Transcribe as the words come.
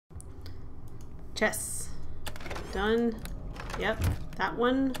Chests. Done. Yep. That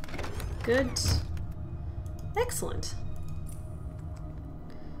one. Good. Excellent.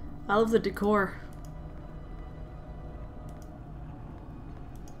 I love the decor.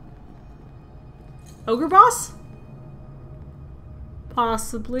 Ogre boss?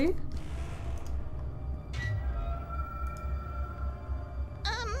 Possibly.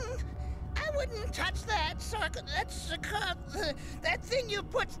 I wouldn't touch that that thing you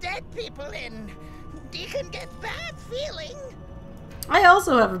put dead people in. Deacon gets bad feeling. I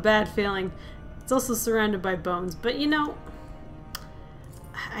also have a bad feeling. It's also surrounded by bones, but you know,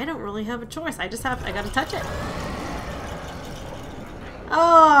 I don't really have a choice. I gotta touch it.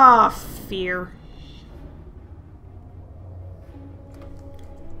 Oh, fear.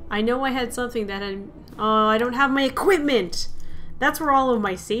 I know I had something that had... Oh, I don't have my equipment! That's where all of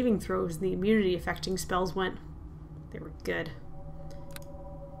my saving throws and the immunity affecting spells went. They were good.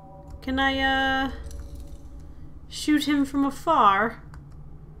 Can I, shoot him from afar?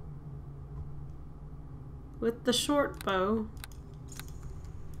 With the short bow.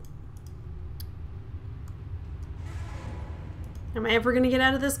 Am I ever gonna get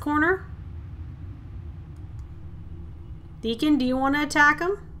out of this corner? Deacon, do you want to attack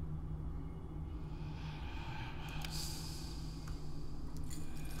him?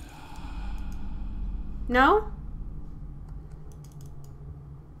 No?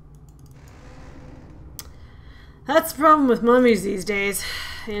 That's the problem with mummies these days,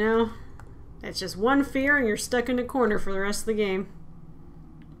 you know? It's just one fear and you're stuck in a corner for the rest of the game.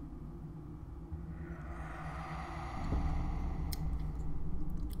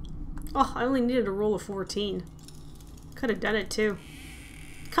 Oh, I only needed a roll of 14. Could have done it too.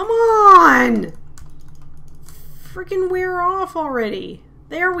 Come on! Freaking wear off already.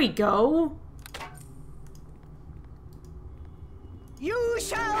 There we go. You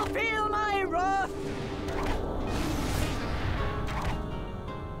shall feel my wrath.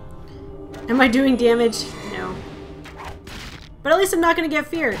 Am I doing damage? No. But at least I'm not going to get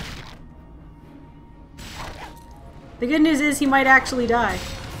feared. The good news is he might actually die.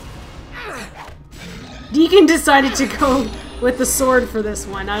 Deacon decided to go with the sword for this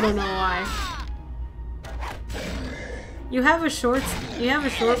one. I don't know why. You have a short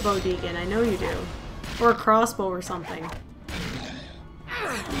bow, Deacon. I know you do. Or a crossbow or something.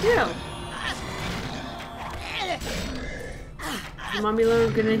 You do. Is Mommy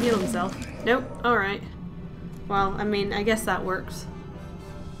Lone gonna heal himself? Nope. Alright. Well, I mean, I guess that works.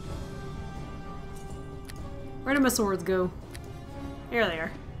 Where did my swords go? Here they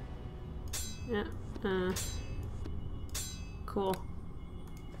are. Yeah. Cool.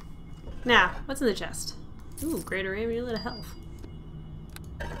 Now, what's in the chest? Ooh, greater amulet of health.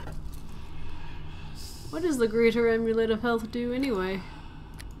 What does the greater amulet of health do anyway?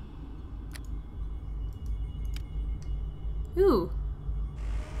 Ooh.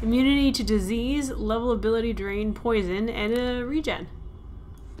 Immunity to disease, level ability drain, poison, and a regen.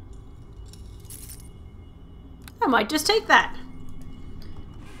 I might just take that.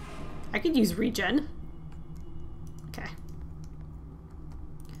 I could use regen. Okay.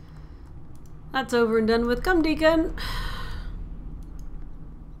 That's over and done with. Come, Deacon.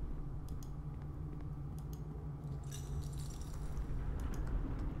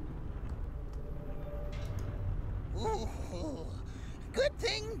 Good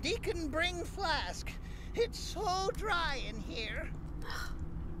thing Deacon bring flask. It's so dry in here.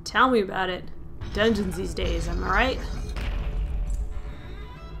 Tell me about it. Dungeons these days, am I right?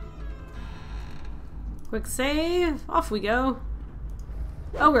 Quick save. Off we go.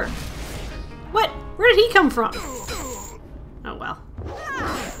 Ogre. What? Where did he come from? Oh well.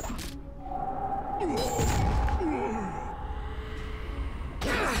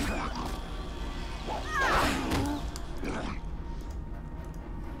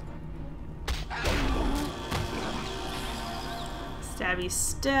 Stabby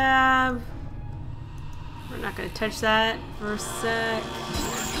stab. We're not gonna touch that for a sec.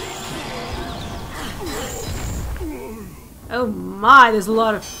 Oh my, there's a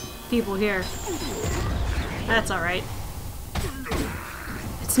lot of people here. That's alright.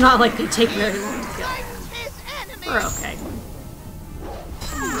 It's not like they take very long to kill. We're okay.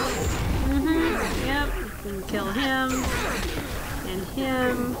 Yep, we can kill him. And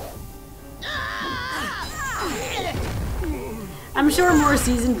him. I'm sure more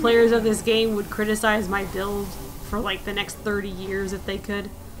seasoned players of this game would criticize my build for like the next 30 years if they could.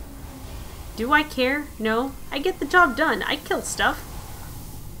 Do I care? No. I get the job done. I kill stuff.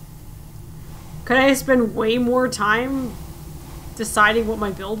 Could I spend way more time deciding what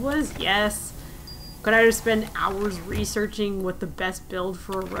my build was? Yes. Could I just spend hours researching what the best build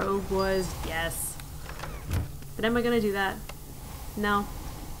for a rogue was? Yes. But am I gonna do that? No.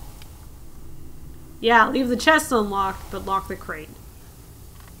 Yeah, leave the chest unlocked, but lock the crate.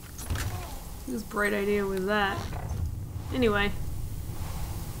 Whose bright idea was that? Anyway.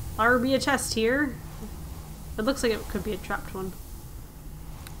 There be a chest here. It looks like it could be a trapped one.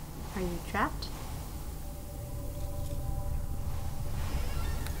 Are you trapped?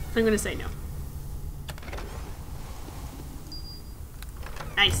 I'm gonna say no.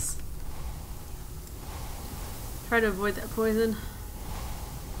 Nice. Try to avoid that poison.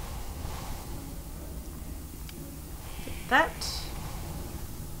 Get that.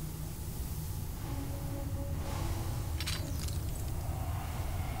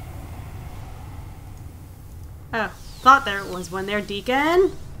 Oh, thought there was one there,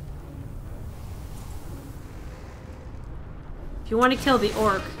 Deacon. If you want to kill the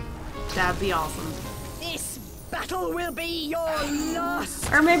orc, that'd be awesome. This battle will be your loss.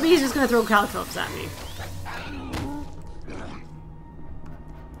 Or maybe he's just gonna throw caltrops at me.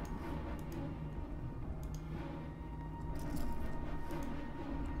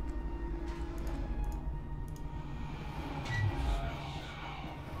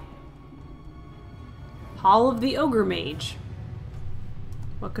 Hall of the Ogre Mage.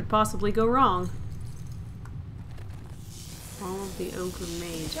 What could possibly go wrong? Hall of the Ogre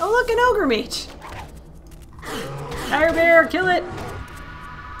Mage. Oh look, an Ogre Mage! Fire bear, kill it!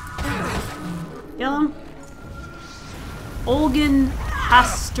 Kill him. Olgan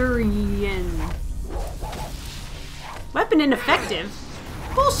Hasterian. Weapon ineffective?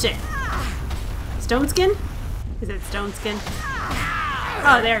 Bullshit! Stone skin? Is it stone skin?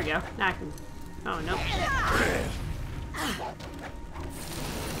 Oh, there we go. Now I can... Oh, no.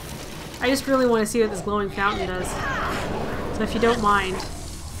 I just really want to see what this glowing fountain does. So if you don't mind.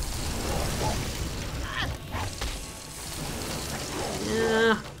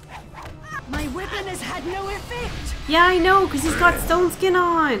 My weapon has had no effect. Yeah, I know, because he's got stone skin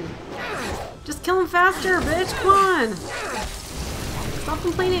on. Just kill him faster, bitch. Come on. Stop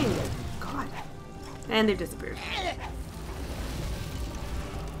complaining. God. And they've disappeared.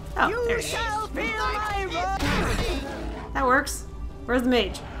 Oh, You there shall feel my wrath. That works. Where's the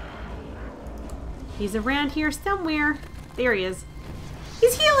mage? He's around here somewhere. There he is.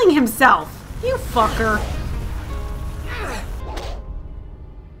 He's healing himself. You fucker.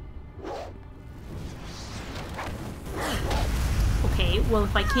 Okay, well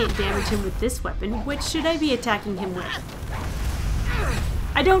if I can't damage him with this weapon, what should I be attacking him with?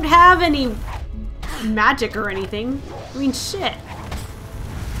 I don't have any magic or anything. I mean, shit.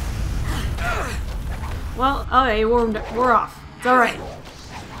 Well, okay, we're off. It's alright.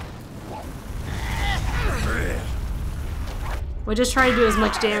 We'll just try to do as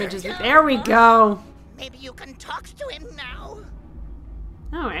much damage as we... There we go! Maybe you can talk to him now.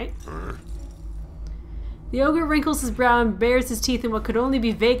 Alright. The ogre wrinkles his brow and bares his teeth in what could only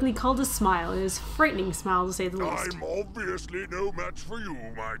be vaguely called a smile. It is a frightening smile, to say the least. I'm obviously no match for you,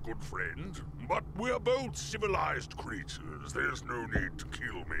 my good friend. But we're both civilized creatures. There's no need to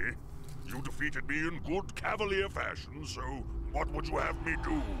kill me. You defeated me in good cavalier fashion, so what would you have me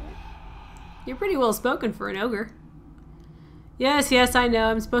do? You're pretty well spoken for an ogre. Yes, yes, I know.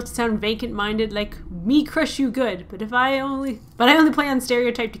 I'm supposed to sound vacant-minded, like me crush you good, but I only play on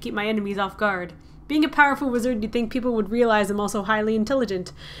stereotype to keep my enemies off guard. Being a powerful wizard, you'd think people would realize I'm also highly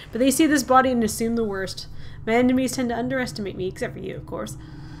intelligent, but they see this body and assume the worst. My enemies tend to underestimate me, except for you, of course.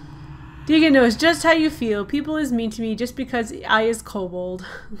 Deacon knows just how you feel. People is mean to me just because I is kobold.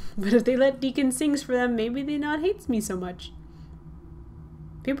 But if they let Deacon sings for them, maybe they not hates me so much.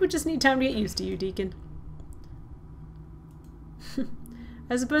 People just need time to get used to you, Deacon.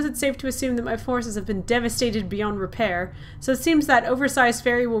 I suppose it's safe to assume that my forces have been devastated beyond repair, so it seems that oversized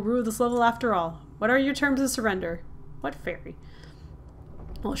fairy will rule this level after all. What are your terms of surrender? What fairy?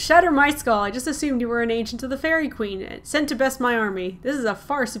 Well, shatter my skull. I just assumed you were an agent of the Fairy Queen, sent to best my army. This is a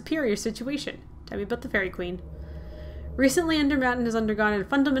far superior situation. Tell me about the Fairy Queen. Recently, Undermountain has undergone a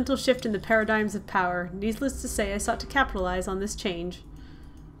fundamental shift in the paradigms of power. Needless to say, I sought to capitalize on this change.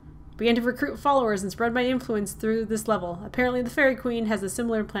 Began to recruit followers and spread my influence through this level. Apparently, the Fairy Queen has a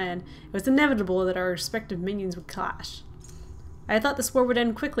similar plan. It was inevitable that our respective minions would clash. I thought this war would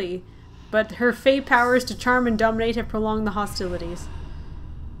end quickly, but her fey powers to charm and dominate have prolonged the hostilities.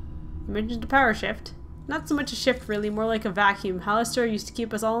 You mentioned a power shift. Not so much a shift, really, more like a vacuum. Hallister used to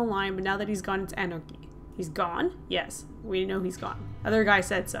keep us all in line, but now that he's gone, it's anarchy. He's gone? Yes, we know he's gone. Other guy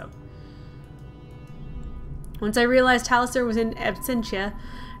said so. Once I realized Hallister was in absentia,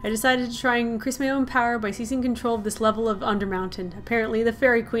 I decided to try and increase my own power by seizing control of this level of Undermountain. Apparently, the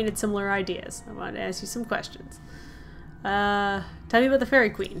Fairy Queen had similar ideas. I wanted to ask you some questions. Tell me about the Fairy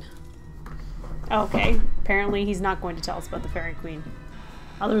Queen. Okay, apparently he's not going to tell us about the Fairy Queen.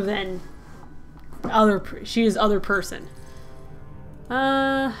 Other than... she is other person.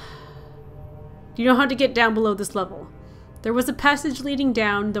 Do you know how to get down below this level? There was a passage leading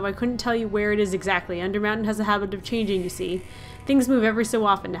down, though I couldn't tell you where it is exactly. Undermountain has a habit of changing, you see. Things move every so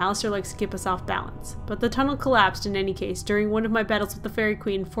often. Alistair likes to keep us off balance. But the tunnel collapsed in any case. During one of my battles with the Fairy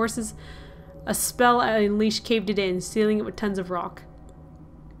Queen, forces a spell I unleashed caved it in, sealing it with tons of rock.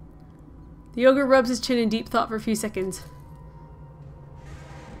 The ogre rubs his chin in deep thought for a few seconds.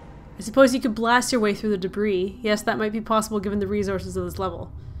 I suppose you could blast your way through the debris. Yes, that might be possible given the resources of this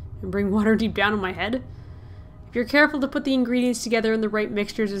level. And bring water deep down on my head? If you're careful to put the ingredients together in the right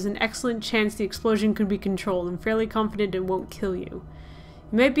mixtures, there's an excellent chance the explosion could be controlled. I'm fairly confident it won't kill you.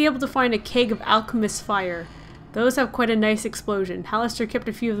 You might be able to find a keg of alchemist's fire. Those have quite a nice explosion. Alistair kept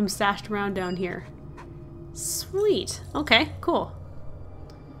a few of them stashed around down here. Sweet. Okay, cool.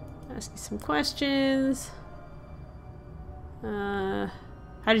 Ask you some questions. How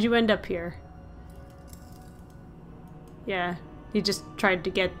did you end up here? Yeah, he just tried to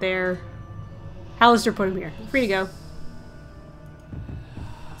get there. Alistair put him here. Free to go.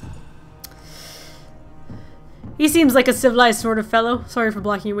 He seems like a civilized sort of fellow. Sorry for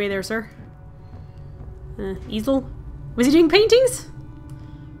blocking your way there, sir. Easel? Was he doing paintings?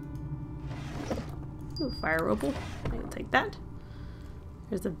 Ooh, fire opal. I'll take that.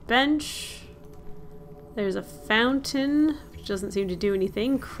 There's a bench. There's a fountain, which doesn't seem to do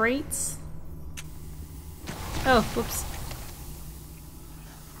anything. Crates. Oh, whoops.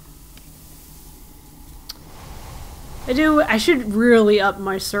 I should really up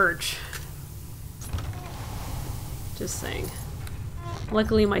my search. Just saying.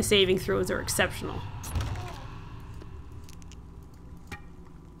 Luckily my saving throws are exceptional.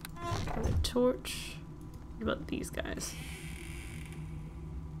 Got a torch. What about these guys?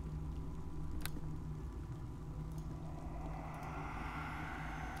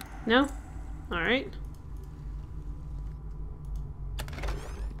 No? Alright.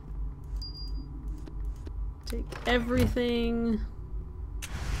 Take everything.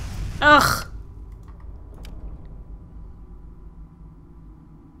 Ugh!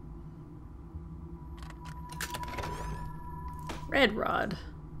 Red rod.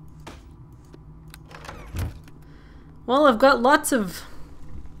 Well, I've got lots of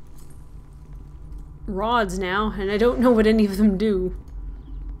rods now, and I don't know what any of them do.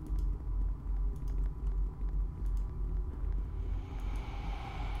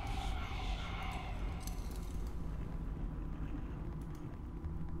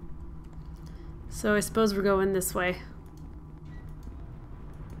 So I suppose we're going this way.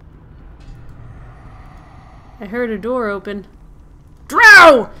 I heard a door open.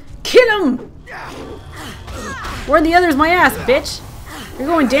 Drow! Kill him! Where are the others? My ass, bitch! You're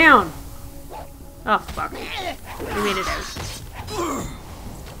going down! Oh, fuck. We made it out.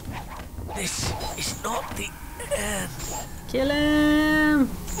 This is not the end. Kill him!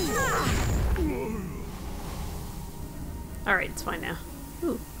 Alright, it's fine now.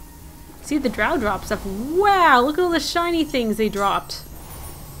 Ooh. See the drow drop stuff. Wow, look at all the shiny things they dropped.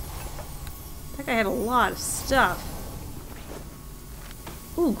 That guy had a lot of stuff.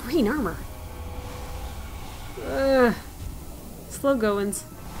 Ooh, green armor. Slow goings.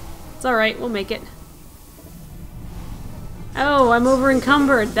 It's alright, we'll make it. Oh, I'm over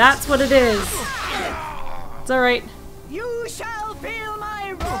encumbered. That's what it is. It's alright. You shall feel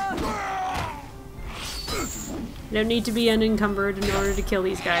my wrath. You don't need to be unencumbered in order to kill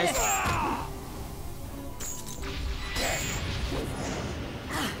these guys.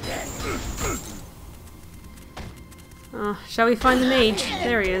 Shall we find the mage?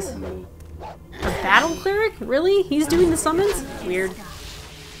 There he is. A battle cleric? Really? He's doing the summons? Weird.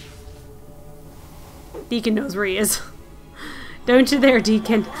 Deacon knows where he is. Don't you there,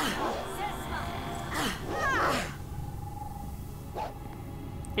 Deacon.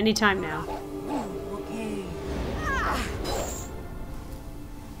 Anytime now.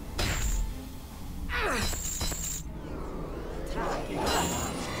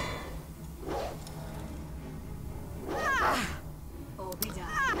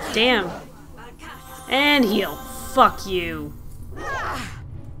 Damn. And heal. Fuck you.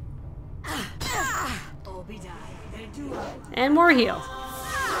 And more heal.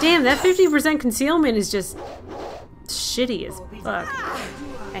 Damn, that 50% concealment is just shitty as fuck.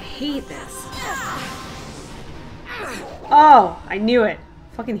 I hate this. Oh, I knew it.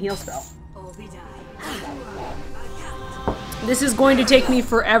 Fucking heal spell. This is going to take me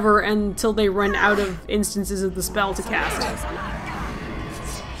forever until they run out of instances of the spell to cast.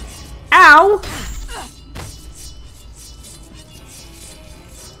 Ow!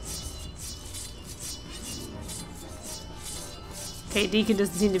 Okay, Deacon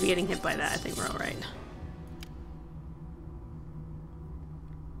doesn't seem to be getting hit by that. I think we're alright.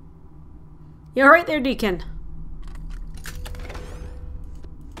 You alright there, Deacon?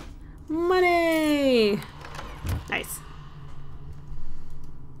 Money! Nice.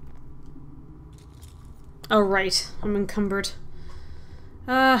 Oh, right. I'm encumbered.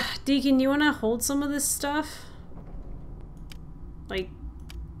 Deacon, you wanna hold some of this stuff? Like,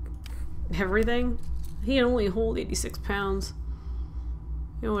 everything? He can only hold 86 pounds.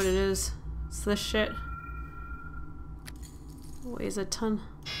 You know what it is? It's this shit. It weighs a ton.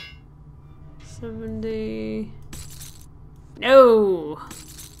 70... No!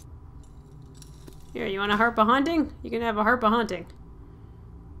 Here, you want a harp of haunting? You can have a harp of haunting.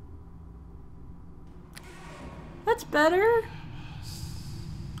 That's better.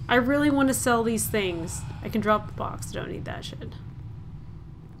 I really want to sell these things. I can drop the box. I don't need that shit.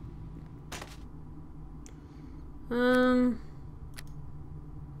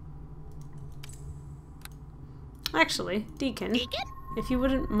 Actually, Deacon, if you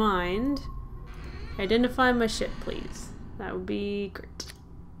wouldn't mind, identify my ship, please. That would be great.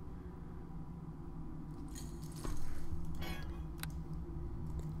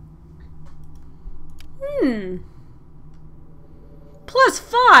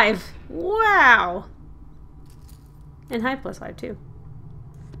 +5! Wow! And high +5 too.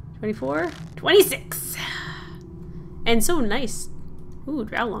 24? 26! And so nice. Ooh,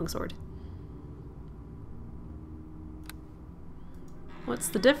 drow longsword. What's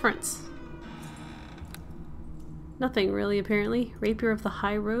the difference? Nothing really, apparently. Rapier of the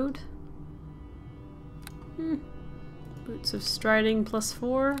High Road. Boots of Striding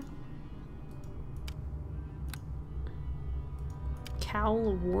 +4. Cowl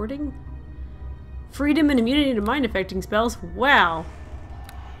of Warding? Freedom and immunity to mind affecting spells? Wow!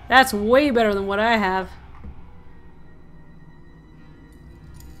 That's way better than what I have.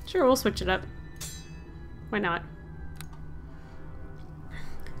 Sure, we'll switch it up. Why not?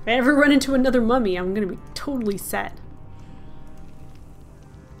 If I ever run into another mummy, I'm gonna be totally set.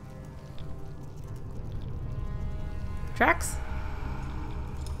 Tracks?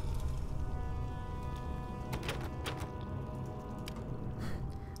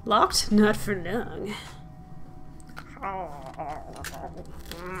 Locked? Not for long.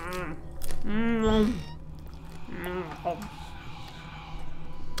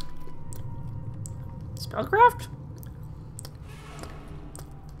 Spellcraft?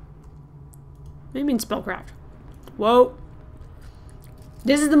 What do you mean spellcraft? Whoa.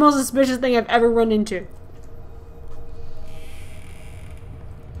 This is the most suspicious thing I've ever run into.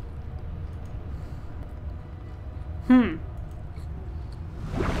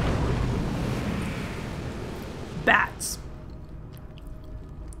 Bats.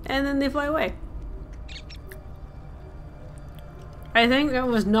 And then they fly away. I think that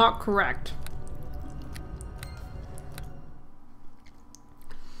was not correct.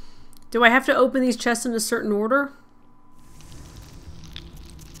 Do I have to open these chests in a certain order?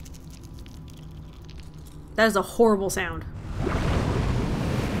 That is a horrible sound.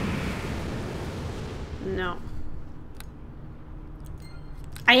 No.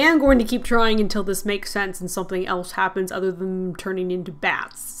 I am going to keep trying until this makes sense and something else happens other than them turning into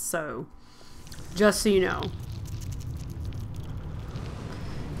bats, so just so you know.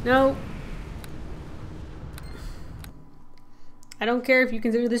 No. I don't care if you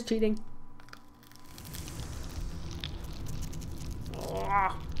consider this cheating.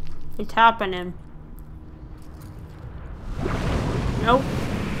 Oh, it's happening. Nope.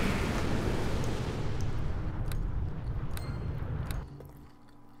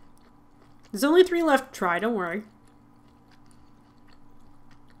 There's only 3 left to try, don't worry.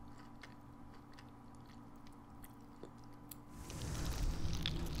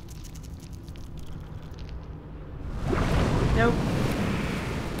 Nope.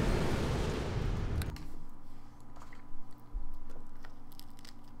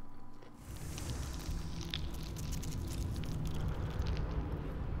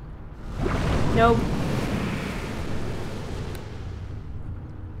 Nope.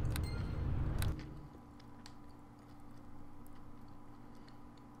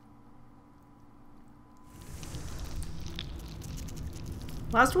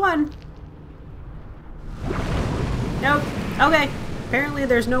 Last one. Nope. Okay. Apparently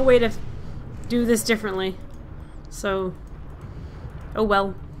there's no way to do this differently. So, oh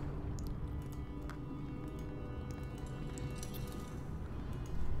well.